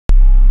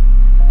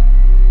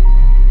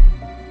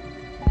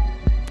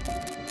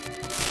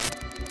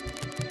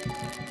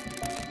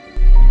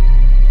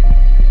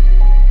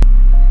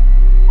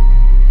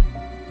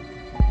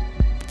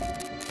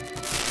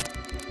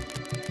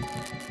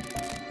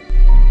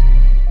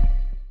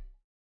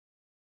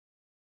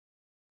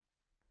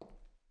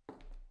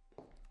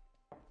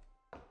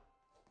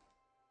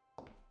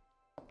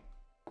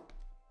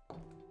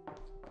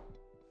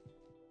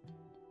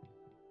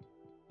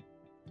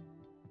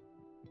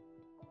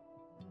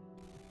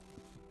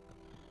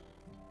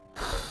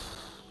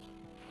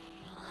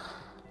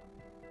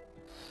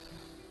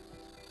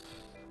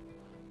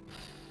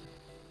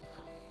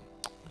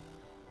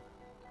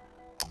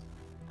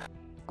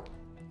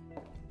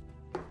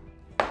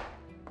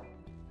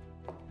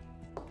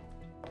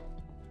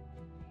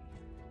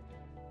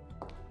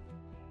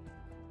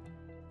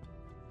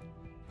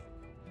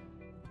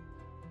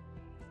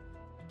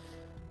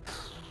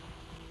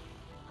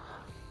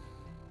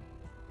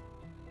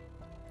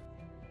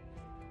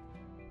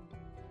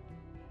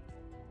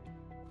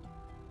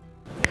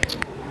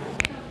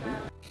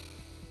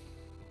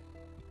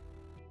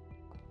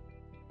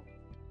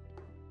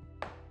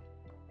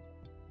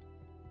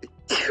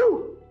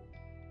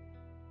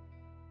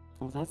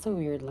Well, that's a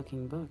weird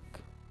looking book.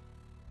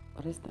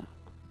 What is that?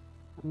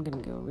 I'm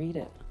gonna go read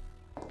it.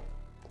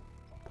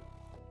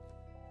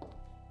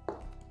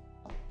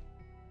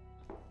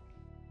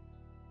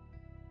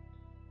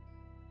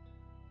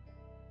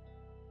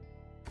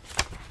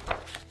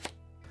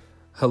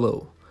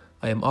 Hello,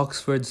 I am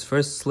Oxford's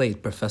first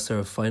slate professor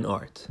of fine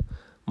art.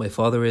 My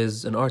father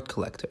is an art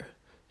collector.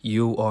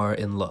 You are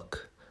in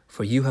luck,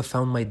 for you have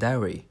found my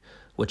diary,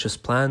 which was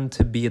planned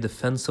to be a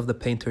defense of the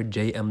painter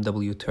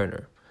J.M.W.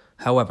 Turner.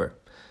 However,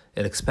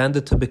 it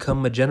expanded to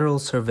become a general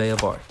survey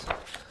of art.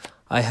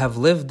 I have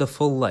lived a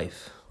full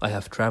life. I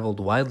have traveled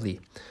widely.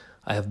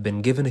 I have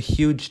been given a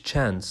huge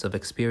chance of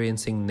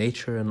experiencing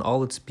nature in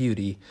all its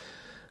beauty,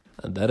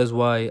 and that is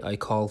why I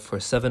call for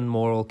 7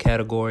 moral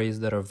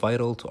categories that are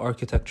vital to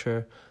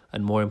architecture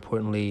and, more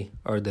importantly,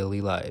 our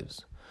daily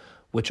lives,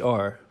 which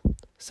are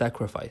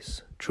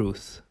sacrifice,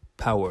 truth,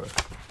 power,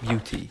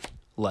 beauty,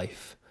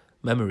 life,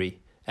 memory,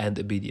 and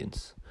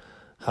obedience.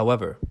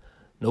 However,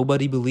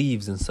 nobody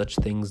believes in such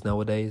things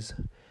nowadays.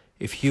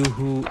 If you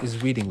who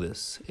is reading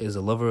this is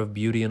a lover of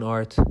beauty and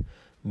art,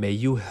 may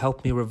you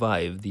help me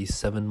revive these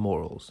 7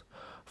 morals.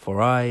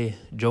 For I,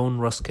 John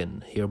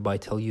Ruskin, hereby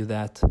tell you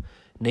that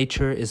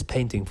nature is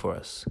painting for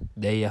us,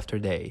 day after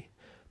day,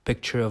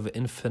 picture of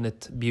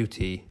infinite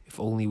beauty, if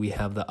only we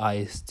have the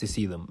eyes to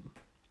see them.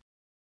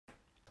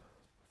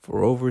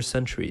 For over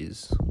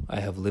centuries,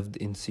 I have lived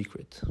in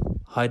secret,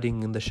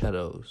 hiding in the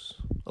shadows,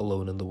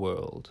 alone in the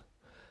world.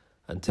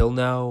 Until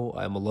now,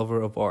 I am a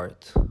lover of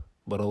art,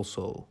 but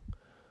also,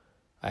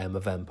 I am a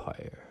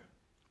vampire.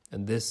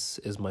 And this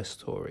is my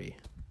story.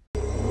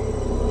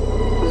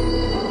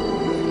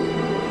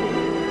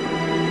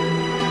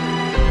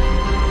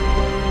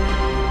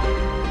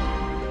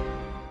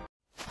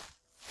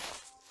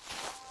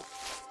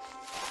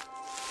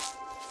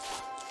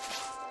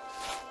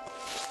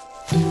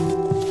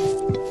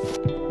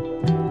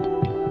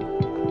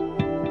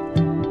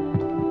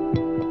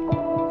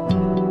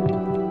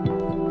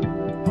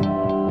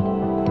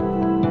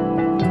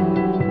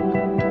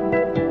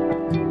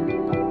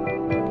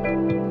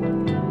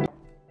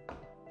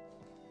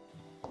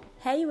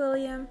 Hey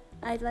William,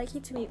 I'd like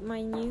you to meet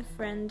my new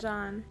friend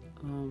John.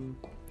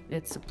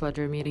 It's a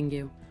pleasure meeting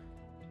you.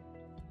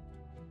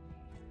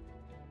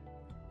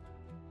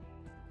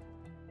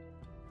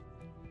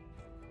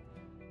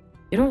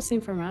 You don't seem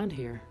from around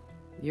here.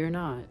 You're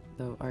not,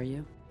 though, are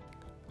you?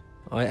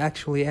 I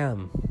actually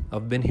am.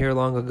 I've been here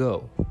long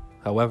ago.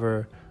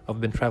 However,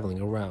 I've been traveling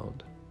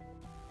around.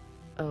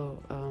 Oh,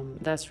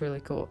 that's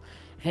really cool.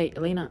 Hey,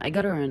 Elena, I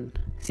gotta run.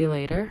 See you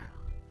later.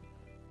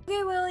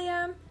 Okay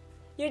William,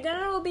 your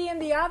dinner will be in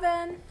the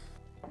oven.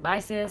 Bye,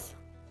 sis.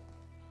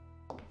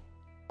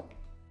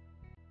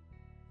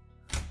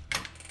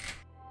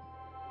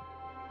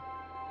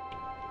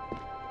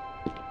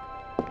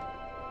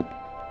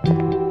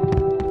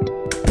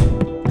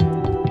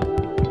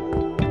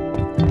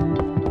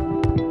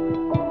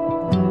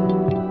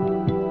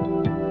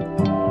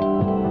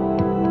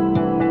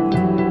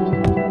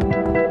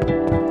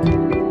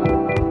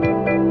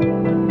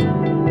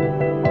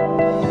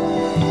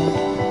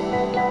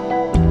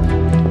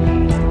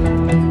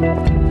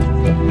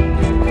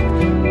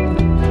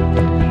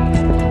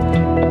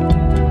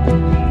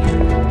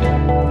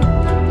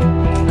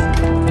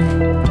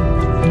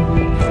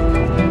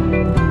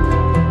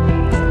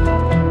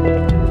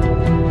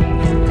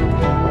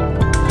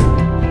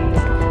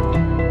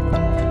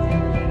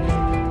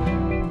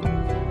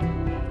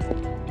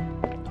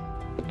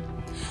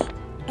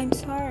 I'm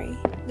sorry,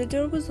 the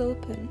door was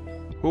open.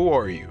 Who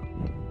are you?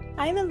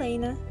 I'm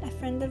Elena, a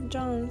friend of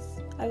John's.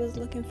 I was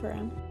looking for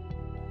him.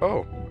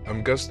 Oh,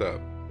 I'm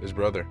Gustave, his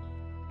brother.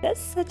 That's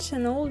such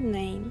an old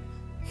name.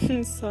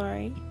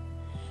 Sorry.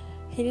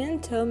 He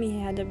didn't tell me he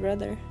had a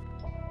brother.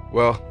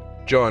 Well,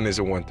 John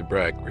isn't one to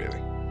brag, really.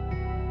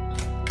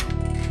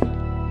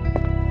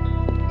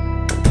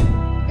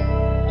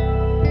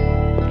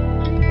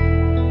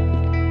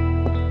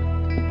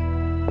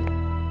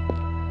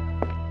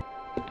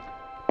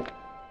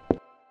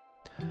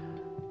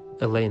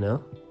 Elena,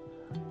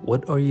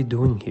 what are you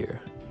doing here?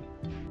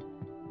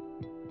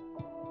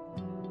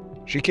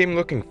 She came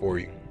looking for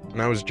you,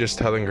 and I was just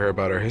telling her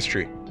about our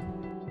history.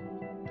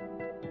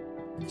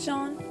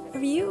 John,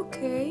 are you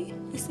okay?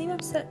 You seem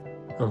upset.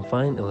 I'm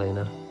fine,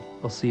 Elena.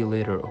 I'll see you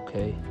later,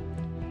 okay?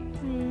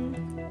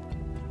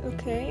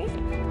 Okay.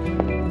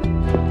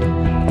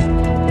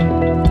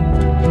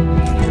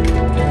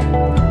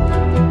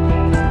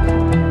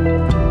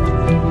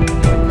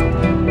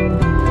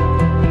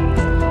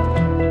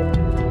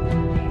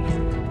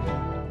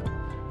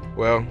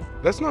 Well,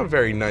 that's not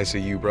very nice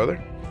of you,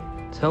 brother.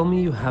 Tell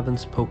me you haven't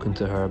spoken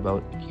to her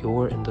about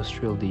your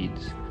industrial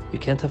deeds. You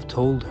can't have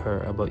told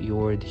her about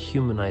your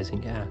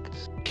dehumanizing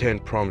acts.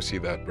 Can't promise you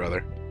that,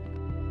 brother.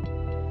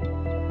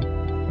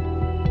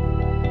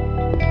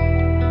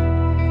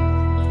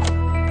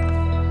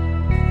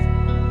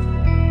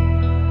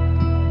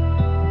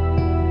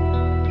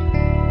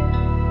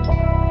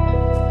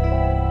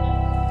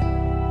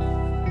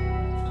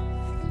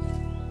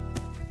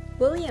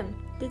 William,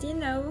 did you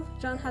know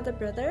John had a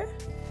brother?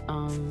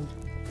 Um,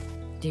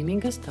 do you mean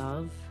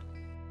Gustave?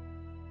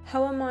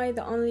 How am I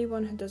the only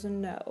one who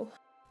doesn't know?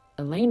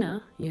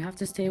 Elena, you have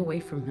to stay away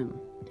from him.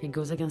 He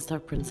goes against our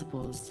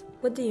principles.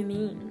 What do you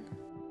mean?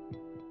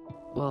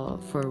 Well,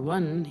 for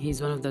one,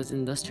 he's one of those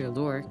industrial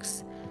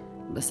dorks.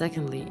 But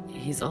secondly,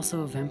 he's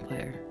also a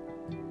vampire.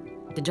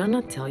 Did John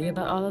not tell you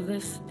about all of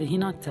this? Did he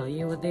not tell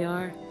you what they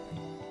are?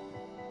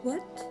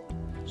 What?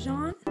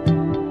 Jean?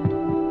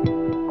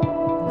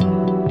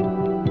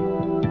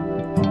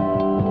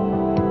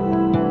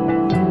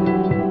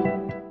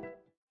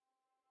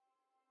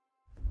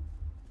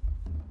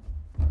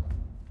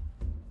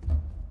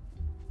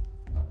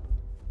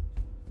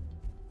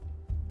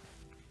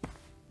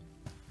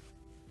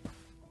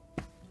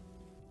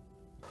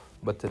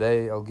 But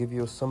today I'll give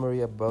you a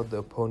summary about the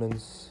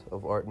opponents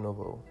of Art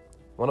Nouveau.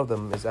 One of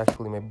them is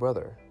actually my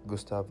brother,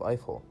 Gustave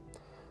Eiffel.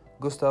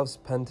 Gustave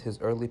spent his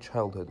early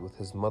childhood with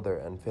his mother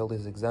and failed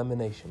his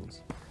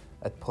examinations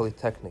at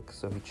Polytechnic,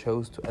 so he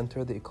chose to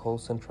enter the École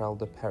Centrale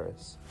de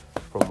Paris,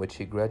 from which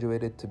he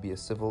graduated to be a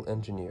civil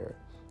engineer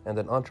and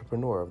an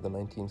entrepreneur of the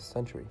 19th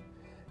century.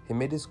 He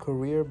made his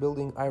career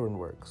building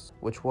ironworks,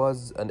 which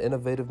was an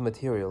innovative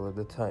material at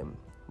the time,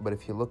 but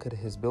if you look at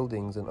his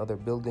buildings and other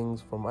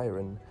buildings from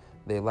iron,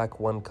 they lack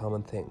one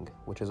common thing,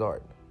 which is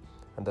art,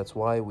 and that's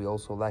why we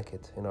also lack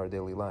it in our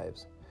daily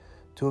lives.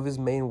 Two of his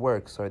main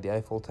works are the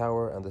Eiffel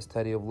Tower and the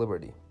Statue of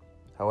Liberty.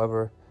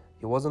 However,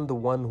 he wasn't the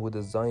one who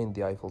designed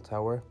the Eiffel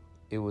Tower,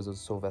 it was a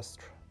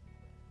Sauvestre.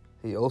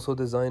 He also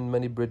designed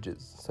many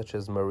bridges, such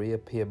as Maria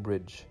Pia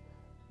Bridge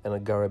and a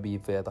Garabi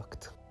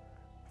Viaduct.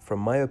 From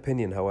my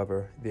opinion,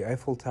 however, the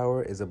Eiffel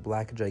Tower is a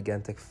black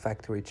gigantic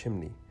factory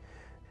chimney.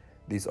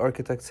 These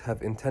architects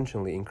have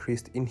intentionally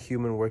increased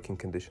inhuman working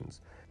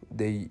conditions.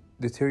 They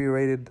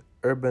deteriorated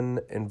urban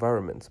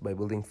environments by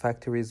building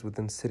factories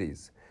within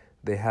cities.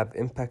 They have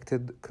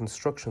impacted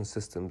construction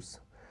systems.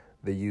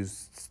 They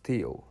used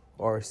steel,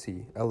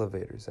 RC,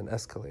 elevators, and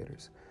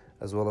escalators,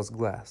 as well as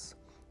glass.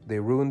 They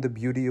ruined the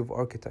beauty of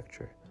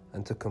architecture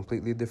and took a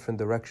completely different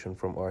direction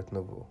from Art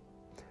Nouveau.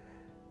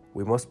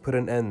 We must put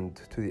an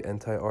end to the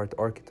anti-art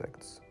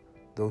architects,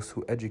 those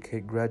who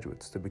educate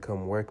graduates to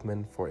become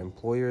workmen for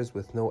employers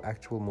with no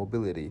actual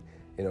mobility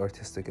in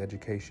artistic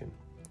education.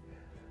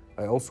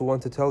 I also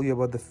want to tell you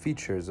about the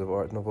features of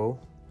Art Nouveau.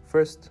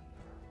 First,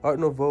 Art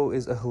Nouveau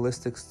is a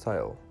holistic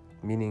style,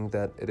 meaning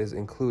that it is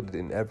included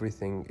in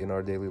everything in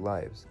our daily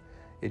lives.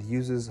 It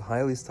uses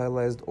highly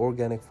stylized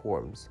organic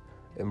forms,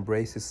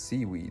 embraces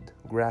seaweed,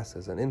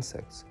 grasses, and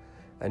insects,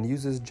 and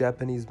uses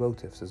Japanese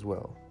motifs as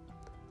well.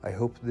 I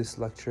hope this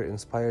lecture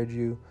inspired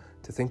you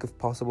to think of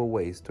possible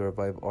ways to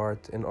revive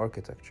art in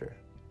architecture.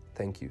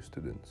 Thank you,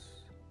 students.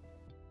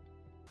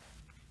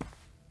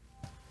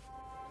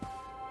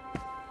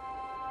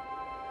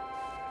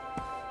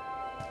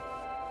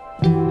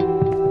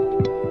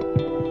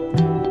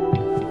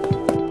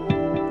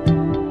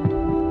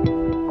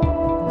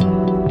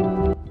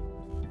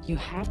 You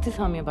have to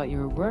tell me about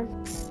your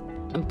works.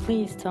 And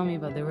please tell me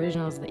about the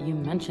originals that you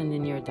mentioned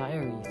in your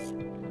diaries.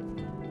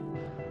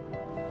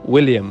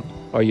 William,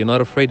 are you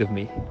not afraid of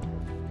me?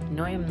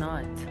 No, I am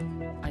not.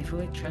 I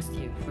fully trust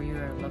you, for you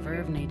are a lover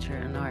of nature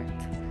and art.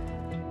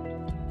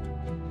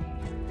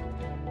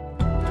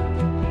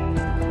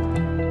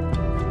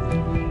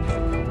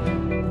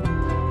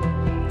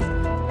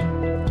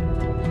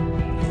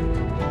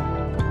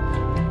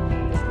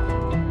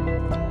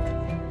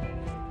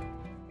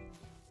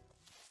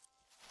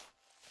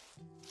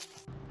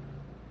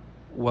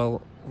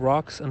 Well,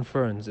 Rocks and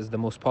Ferns is the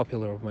most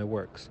popular of my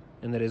works,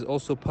 and it is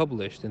also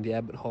published in the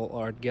Abbott Hall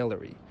Art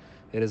Gallery.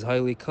 It is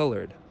highly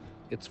colored.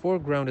 Its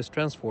foreground is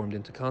transformed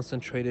into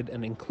concentrated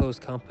and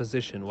enclosed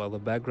composition, while the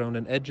background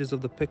and edges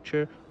of the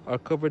picture are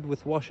covered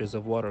with washes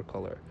of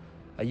watercolor.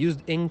 I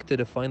used ink to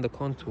define the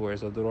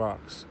contours of the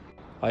rocks.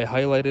 I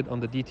highlighted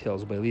on the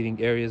details by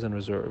leaving areas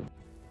unreserved.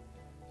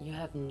 You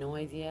have no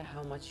idea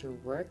how much your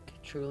work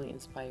truly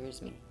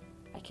inspires me.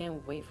 I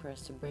can't wait for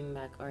us to bring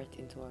back art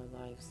into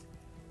our lives.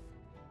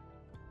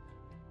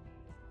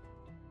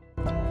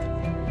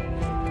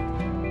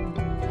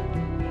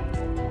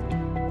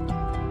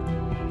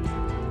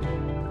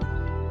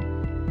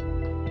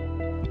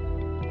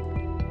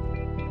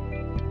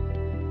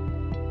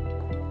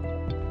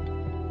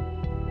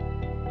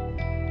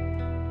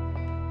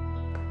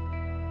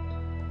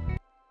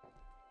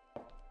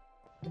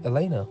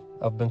 Elena,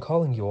 I've been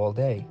calling you all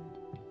day.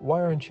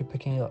 Why aren't you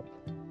picking up?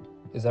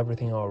 Is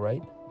everything all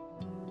right?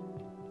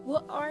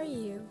 What are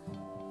you?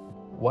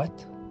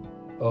 What?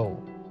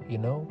 Oh, you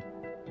know?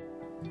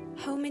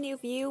 How many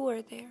of you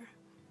were there?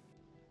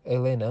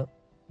 Elena,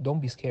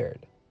 don't be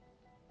scared.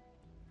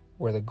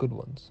 We're the good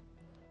ones.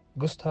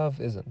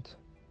 Gustave isn't,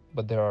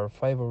 but there are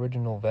 5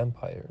 original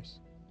vampires.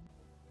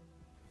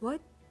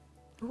 What?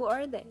 Who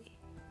are they?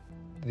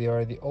 They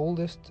are the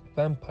oldest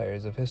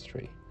vampires of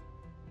history.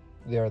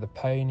 They are the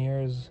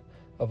pioneers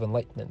of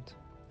enlightenment,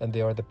 and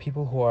they are the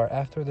people who are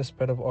after the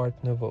spread of Art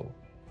Nouveau.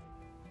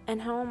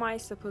 And how am I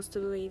supposed to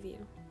believe you?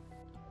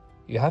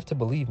 You have to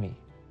believe me,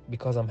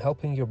 because I'm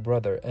helping your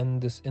brother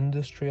end this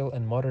industrial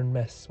and modern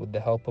mess with the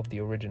help of the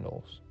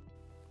originals.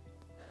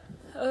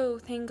 Oh,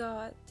 thank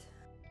God.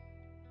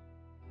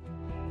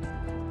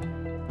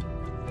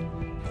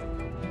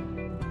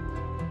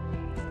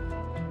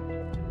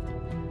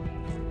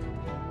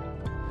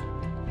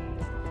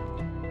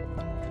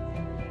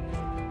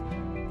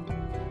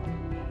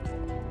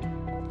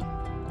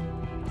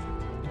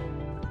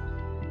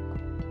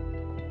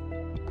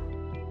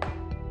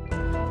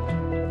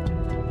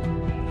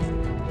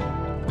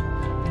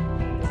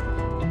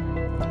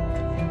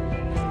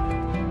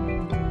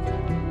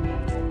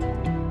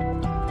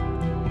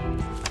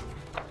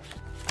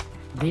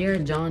 Dear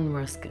John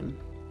Ruskin,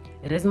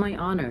 it is my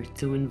honor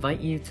to invite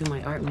you to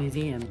my art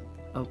museum,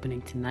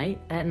 opening tonight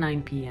at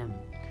 9 p.m.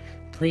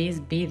 Please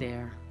be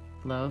there.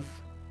 Love,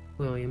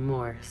 William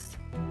Morris.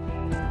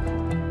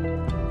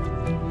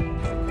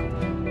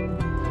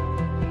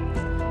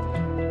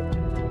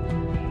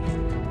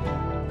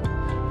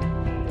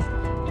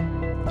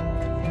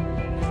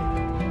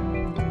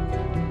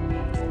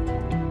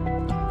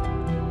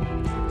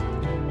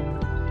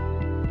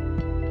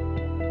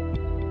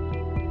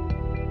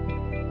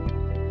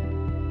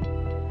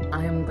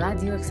 I am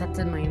glad you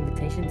accepted my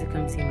invitation to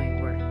come see my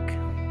work.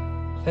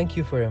 Thank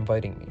you for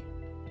inviting me.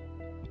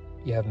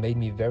 You have made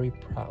me very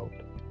proud.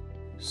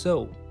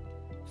 So,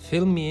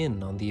 fill me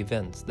in on the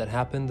events that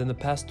happened in the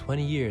past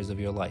 20 years of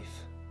your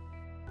life.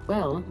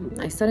 Well,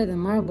 I studied in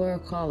Marlborough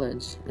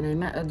College, and I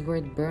met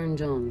Edward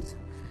Burne-Jones,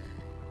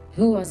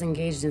 who was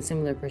engaged in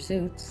similar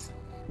pursuits.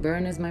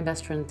 Burne is my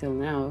best friend till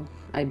now.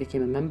 I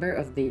became a member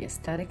of the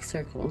aesthetic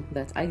circle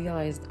that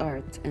idealized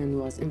art and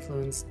was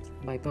influenced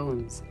by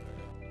poems.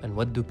 And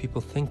what do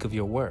people think of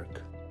your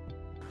work?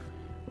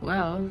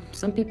 Well,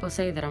 some people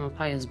say that I'm a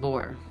pious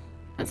bore,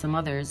 and some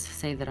others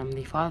say that I'm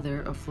the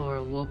father of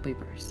floral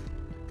wallpapers.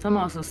 Some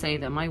also say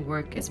that my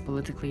work is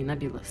politically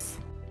nebulous.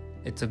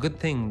 It's a good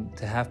thing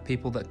to have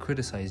people that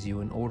criticize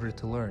you in order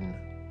to learn.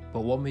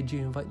 But what made you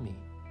invite me?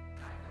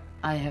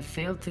 I have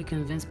failed to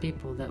convince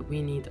people that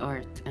we need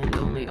art and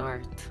only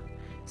art.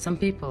 Some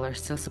people are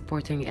still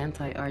supporting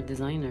anti-art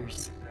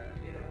designers.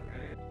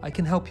 I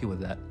can help you with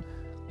that.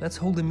 Let's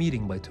hold a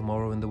meeting by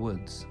tomorrow in the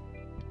woods.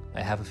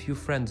 I have a few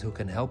friends who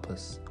can help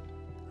us,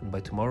 and by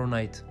tomorrow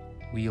night,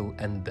 we'll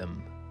end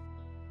them.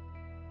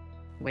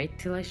 Wait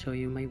till I show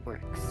you my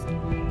works.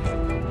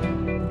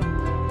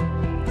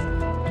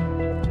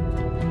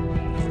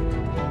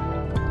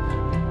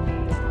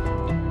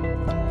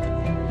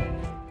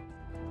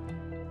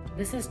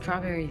 This is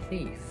Strawberry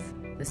Thief.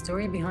 The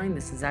story behind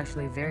this is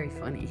actually very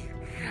funny.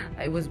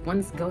 I was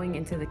once going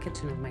into the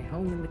kitchen of my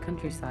home in the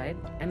countryside,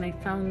 and I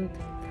found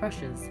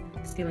thrushes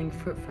stealing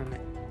fruit from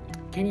it.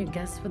 Can you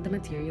guess what the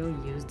material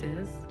used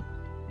is?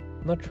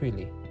 Not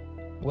really.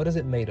 What is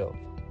it made of?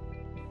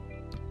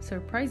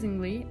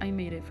 Surprisingly, I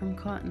made it from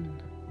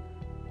cotton.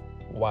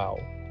 Wow.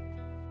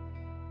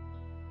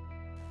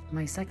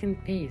 My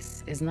second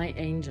piece is Night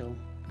Angel,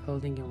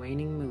 holding a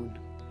waning moon.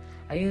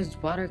 I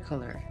used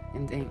watercolor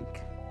and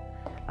ink.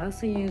 I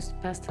also used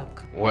pastel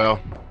color. Well,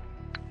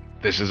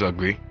 this is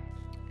ugly.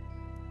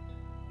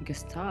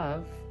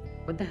 Gustave,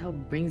 what the hell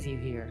brings you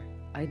here?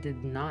 I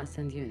did not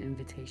send you an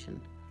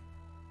invitation.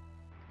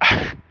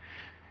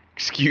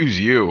 Excuse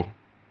you.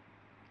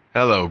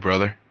 Hello,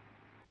 brother.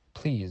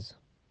 Please,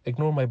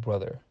 ignore my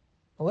brother.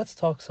 Let's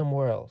talk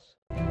somewhere else.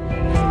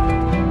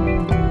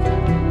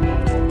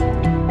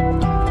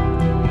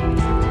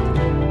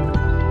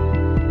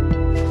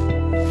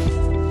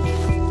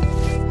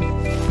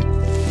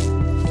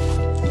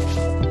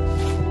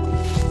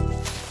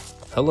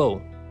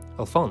 Hello,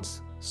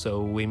 Alphonse.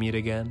 So we meet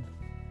again?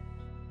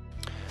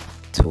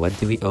 To what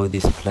do we owe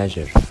this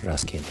pleasure,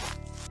 Ruskin?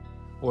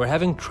 We're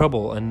having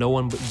trouble and no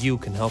one but you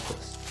can help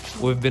us.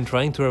 We've been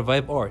trying to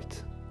revive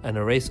art and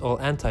erase all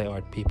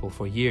anti-art people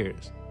for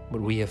years, but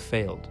we have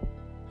failed.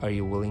 Are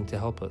you willing to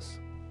help us?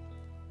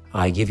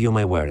 I give you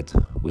my word.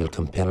 We'll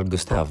compel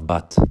Gustave,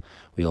 but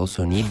we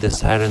also need the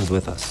Sirens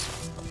with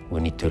us.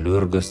 We need to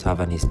lure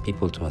Gustave and his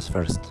people to us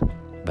first,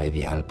 by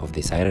the help of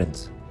the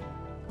Sirens.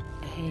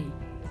 Hey,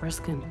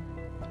 Ruskin,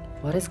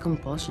 what is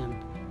compulsion?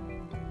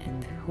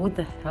 And who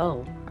the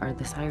hell are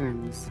the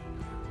Sirens?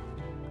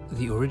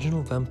 The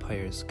original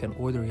vampires can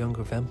order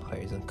younger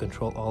vampires and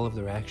control all of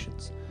their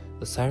actions.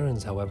 The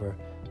Sirens, however,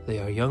 they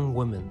are young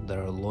women that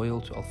are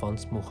loyal to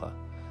Alphonse Mucha.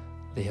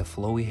 They have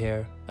flowy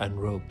hair and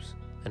robes,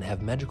 and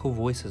have magical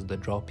voices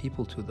that draw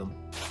people to them.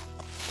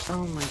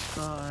 Oh my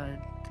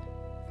god.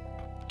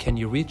 Can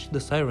you reach the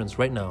Sirens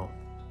right now?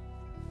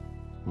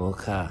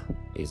 Mucha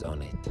is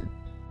on it.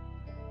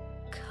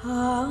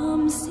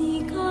 Come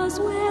seek us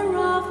where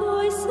our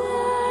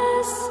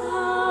voices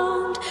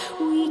sound.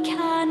 We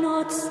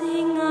cannot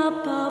sing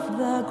above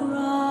the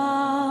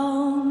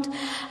ground.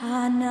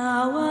 An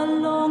hour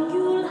long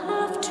you'll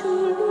have to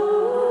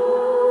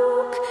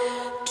look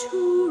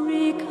to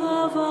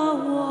recover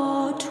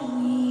what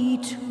we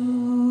took.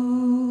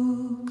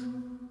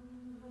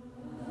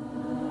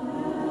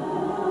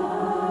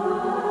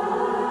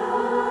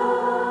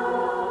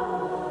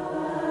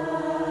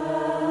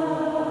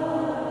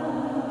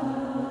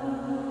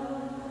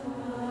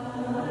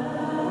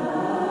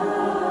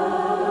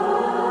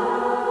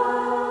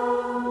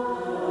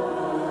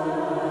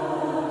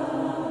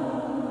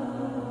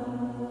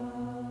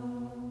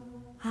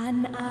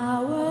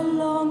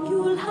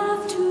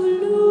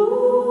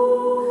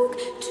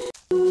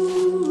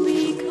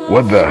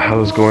 What the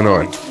hell is going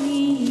on?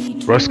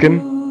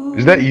 Ruskin?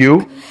 Is that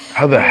you?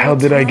 How the hell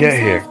did I get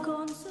here?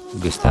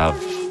 Gustave,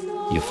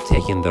 you've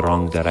taken the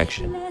wrong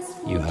direction.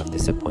 You have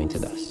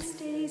disappointed us.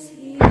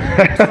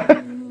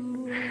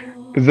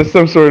 Is this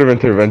some sort of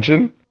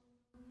intervention?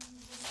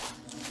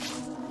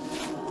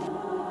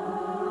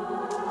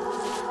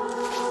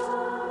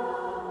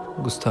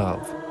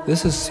 Gustave,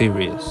 this is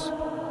serious.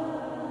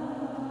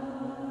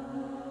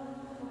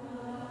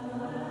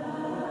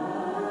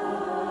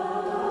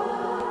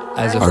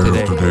 As of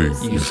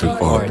today, you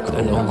seek art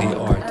and only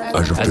art.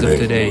 As of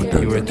today,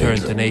 you return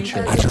to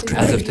nature. As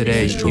of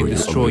today, you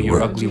destroy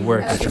your ugly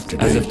work.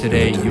 As of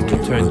today, you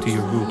return to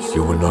your roots.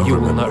 You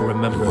will not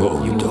remember.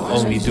 You will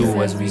only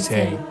do as we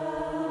say.